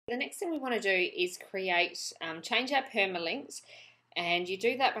the next thing we want to do is change our permalinks, and you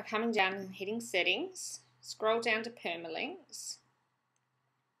do that by coming down and hitting settings, scroll down to permalinks,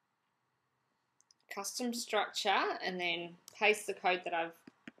 custom structure, and then paste the code that I've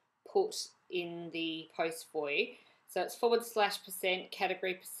put in the post for you. So it's /%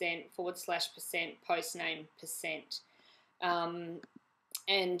 category %, /% postname %.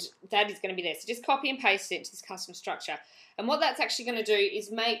 And that is going to be there. So just copy and paste it into this custom structure. And what that's actually going to do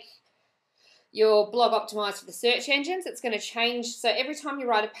is make your blog optimized for the search engines. It's going to change. So every time you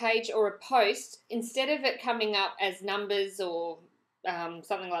write a page or a post, instead of it coming up as numbers or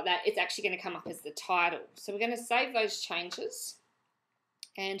something like that, it's actually going to come up as the title. So we're going to save those changes.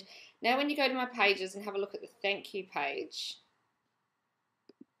 And now when you go to my pages and have a look at the thank you page,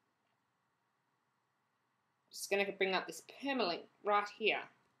 it's going to bring up this permalink right here.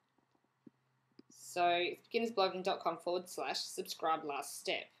 So it's beginnersblogging.com/subscribe last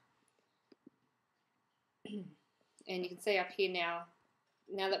step. And you can see up here now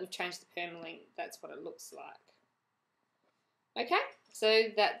that we've changed the permalink, that's what it looks like. Okay,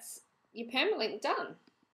 so that's your permalink done.